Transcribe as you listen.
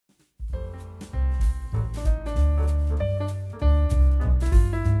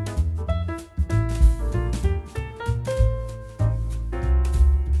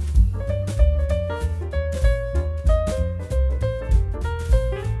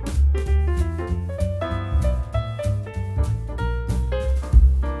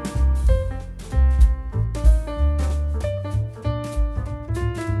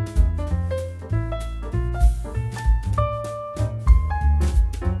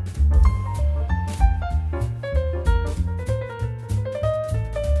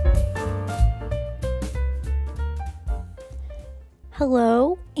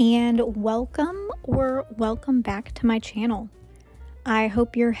Hello and welcome back to my channel. I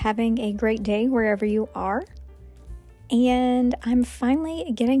hope you're having a great day wherever you are. And I'm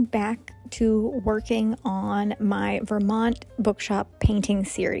finally getting back to working on my Vermont bookshop painting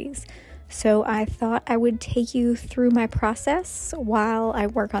series. So I thought I would take you through my process while I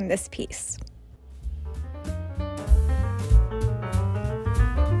work on this piece.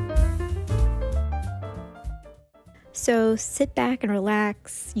 So sit back and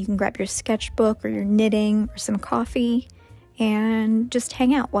relax. You can grab your sketchbook or your knitting or some coffee and just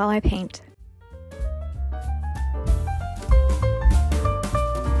hang out while I paint.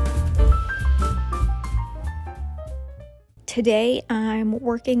 Today I'm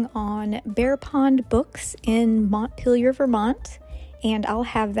working on Bear Pond Books in Montpelier, Vermont, and I'll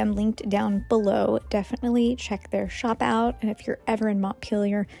have them linked down below. Definitely check their shop out, and if you're ever in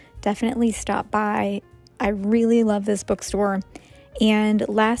Montpelier, definitely stop by. I really love this bookstore, and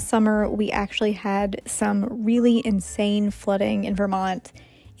last summer we actually had some really insane flooding in Vermont,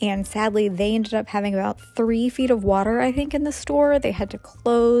 and sadly they ended up having about 3 feet of water, I think, in the store. They had to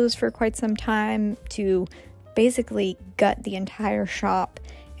close for quite some time to basically gut the entire shop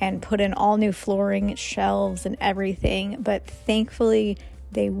and put in all new flooring, shelves, and everything, but thankfully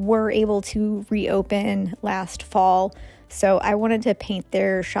they were able to reopen last fall. So I wanted to paint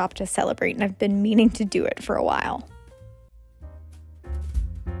their shop to celebrate, and I've been meaning to do it for a while.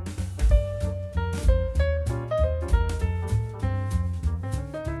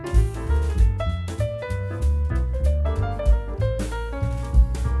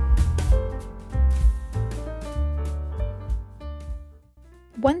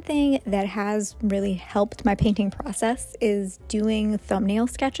 One thing that has really helped my painting process is doing thumbnail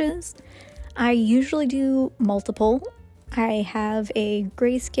sketches. I usually do multiple. I have a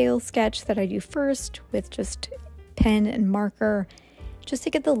grayscale sketch that I do first with just pen and marker, just to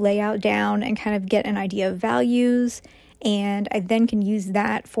get the layout down and kind of get an idea of values, and I then can use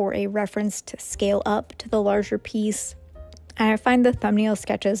that for a reference to scale up to the larger piece. And I find the thumbnail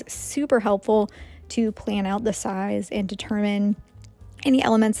sketches super helpful to plan out the size and determine any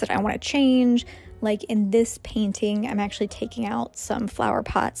elements that I want to change. Like in this painting, I'm actually taking out some flower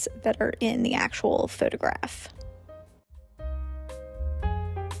pots that are in the actual photograph.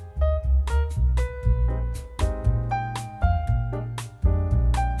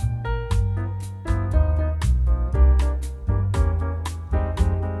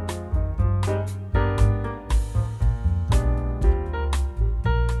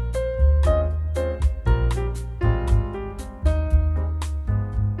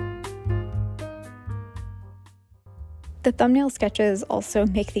 The thumbnail sketches also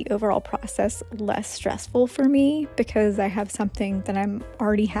make the overall process less stressful for me because I have something that I'm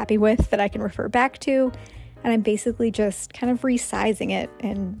already happy with that I can refer back to, and I'm basically just kind of resizing it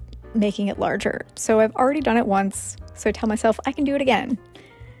and making it larger. So I've already done it once, so I tell myself I can do it again,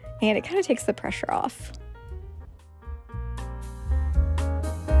 and it kind of takes the pressure off.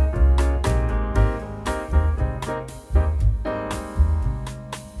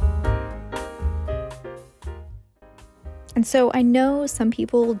 And so I know some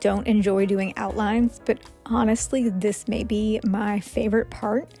people don't enjoy doing outlines, but honestly, this may be my favorite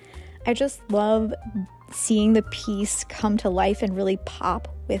part. I just love seeing the piece come to life and really pop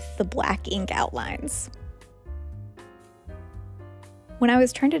with the black ink outlines. When I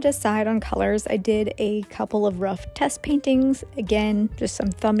was trying to decide on colors, I did a couple of rough test paintings, again, just some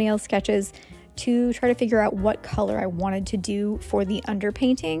thumbnail sketches to try to figure out what color I wanted to do for the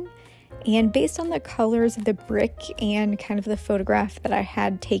underpainting. And based on the colors of the brick and kind of the photograph that I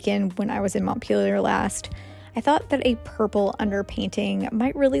had taken when I was in Montpelier last, I thought that a purple underpainting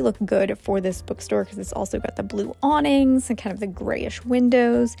might really look good for this bookstore because it's also got the blue awnings and kind of the grayish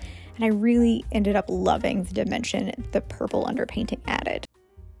windows. And I really ended up loving the dimension the purple underpainting added.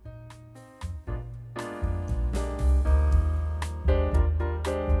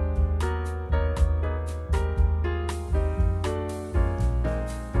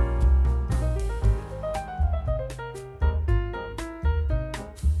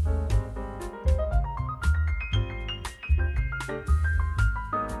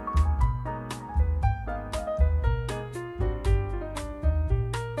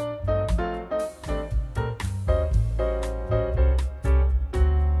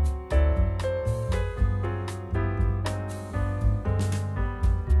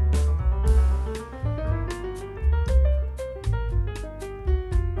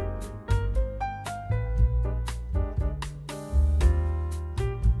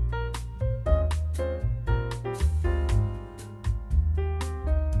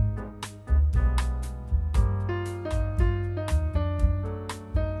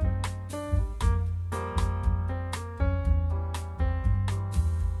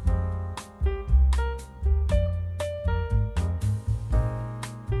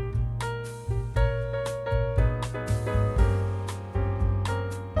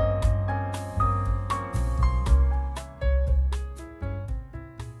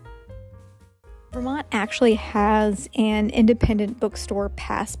 Vermont actually has an independent bookstore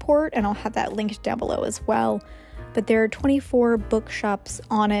passport, and I'll have that linked down below as well. But there are 24 bookshops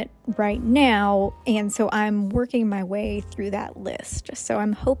on it right now, and so I'm working my way through that list. So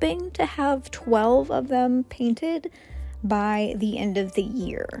I'm hoping to have 12 of them painted by the end of the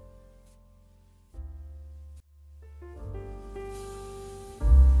year.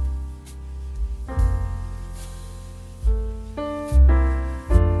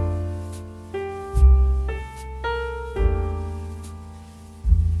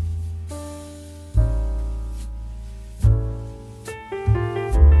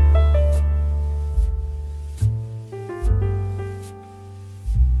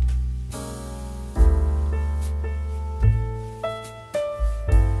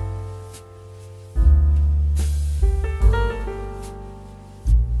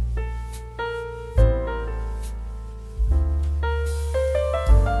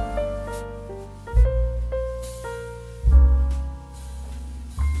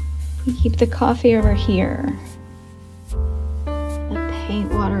 We keep the coffee over here, the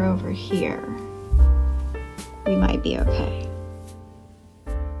paint water over here. We might be okay.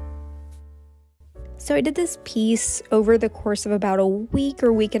 So I did this piece over the course of about a week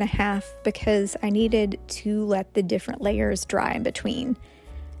or week and a half because I needed to let the different layers dry in between.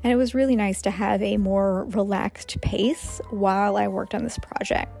 And it was really nice to have a more relaxed pace while I worked on this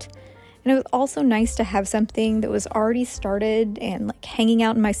project. And it was also nice to have something that was already started and like hanging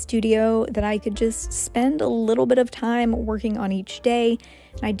out in my studio that I could just spend a little bit of time working on each day.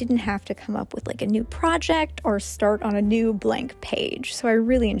 And I didn't have to come up with like a new project or start on a new blank page. So I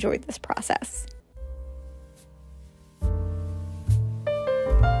really enjoyed this process.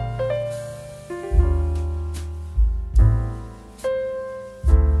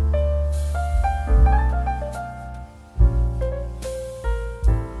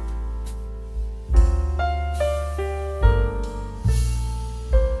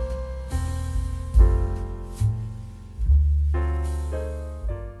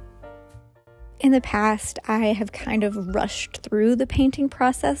 In the past, I have kind of rushed through the painting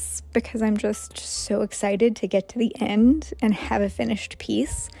process because I'm just so excited to get to the end and have a finished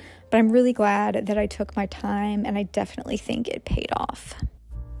piece. But I'm really glad that I took my time, and I definitely think it paid off.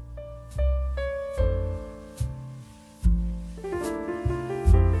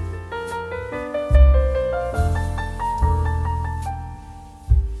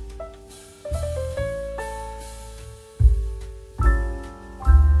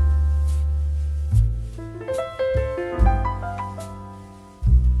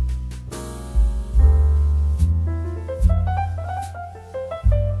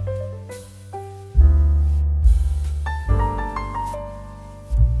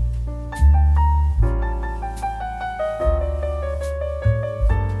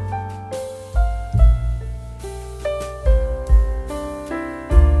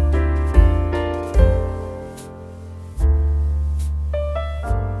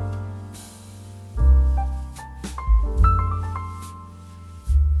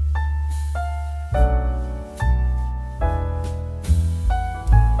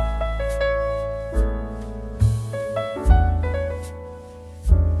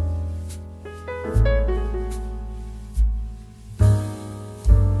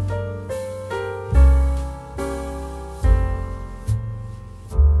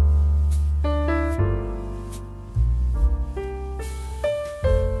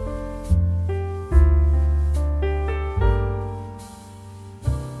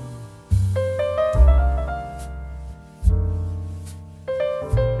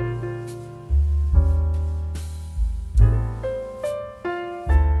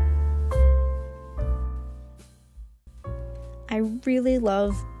 I really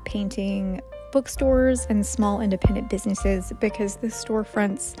love painting bookstores and small independent businesses because the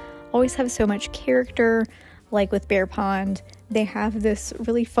storefronts always have so much character. Like with Bear Pond, they have this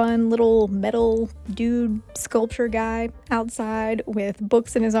really fun little metal dude sculpture guy outside with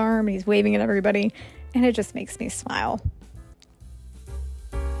books in his arm, and he's waving at everybody, and it just makes me smile.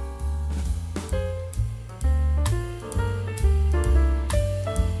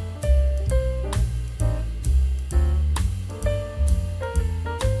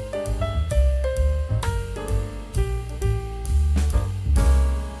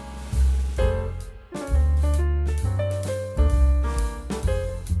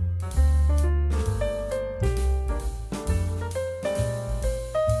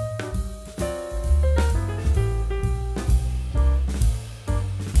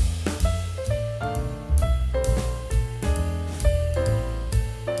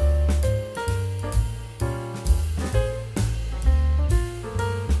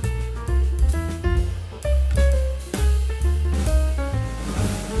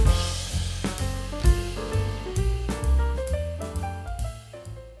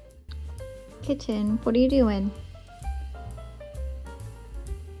 kitten. What are you doing?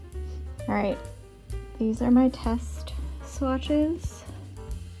 All right, these are my test swatches.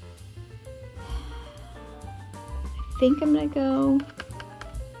 I think I'm gonna go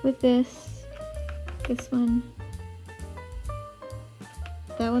with this one.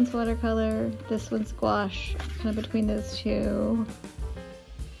 That one's watercolor, this one's gouache, kind of between those two.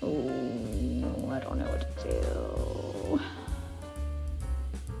 Oh, I don't know what to do.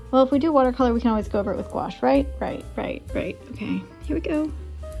 Well, if we do watercolor, we can always go over it with gouache, right? Right. Okay, here we go.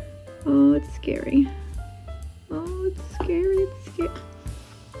 Oh, it's scary. Oh, it's scary,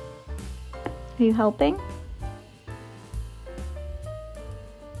 Are you helping?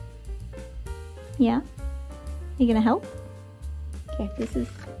 Yeah? You gonna help? Okay, this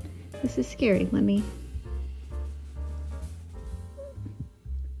is scary.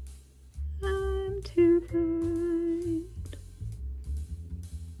 I'm terrified.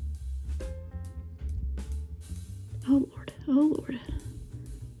 Oh Lord.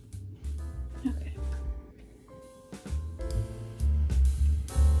 Okay.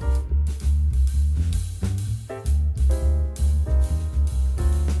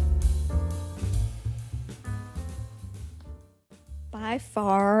 By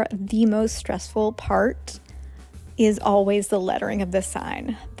far, the most stressful part is always the lettering of the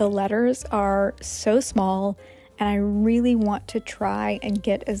sign. The letters are so small, and I really want to try and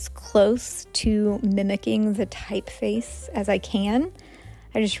get as close to mimicking the typeface as I can.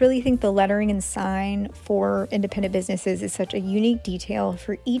 I just really think the lettering and sign for independent businesses is such a unique detail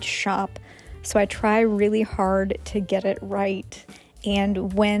for each shop, so I try really hard to get it right.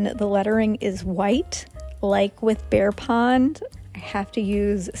 And when the lettering is white, like with Bear Pond, I have to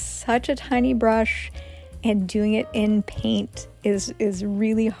use such a tiny brush, and doing it in paint is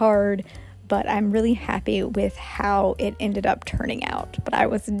really hard, but I'm really happy with how it ended up turning out. But I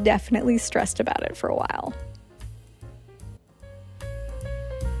was definitely stressed about it for a while.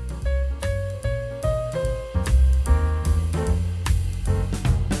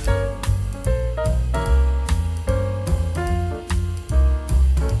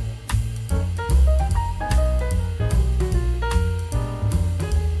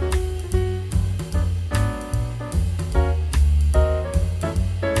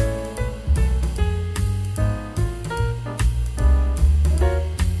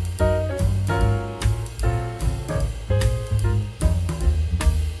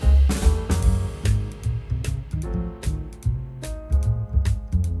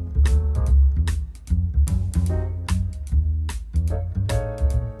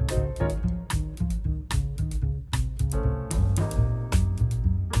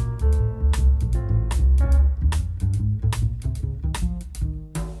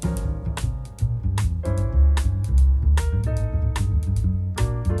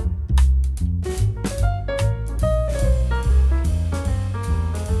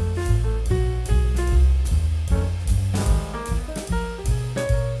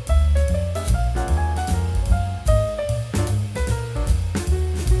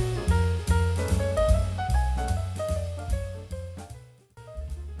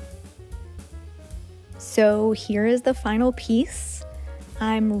 So here is the final piece.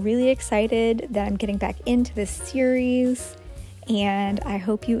 I'm really excited that I'm getting back into this series, and I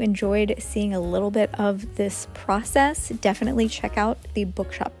hope you enjoyed seeing a little bit of this process. Definitely check out the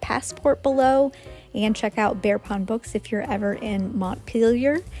bookshop passport below, and check out Bear Pond Books if you're ever in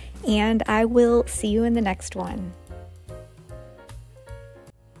Montpelier, and I will see you in the next one.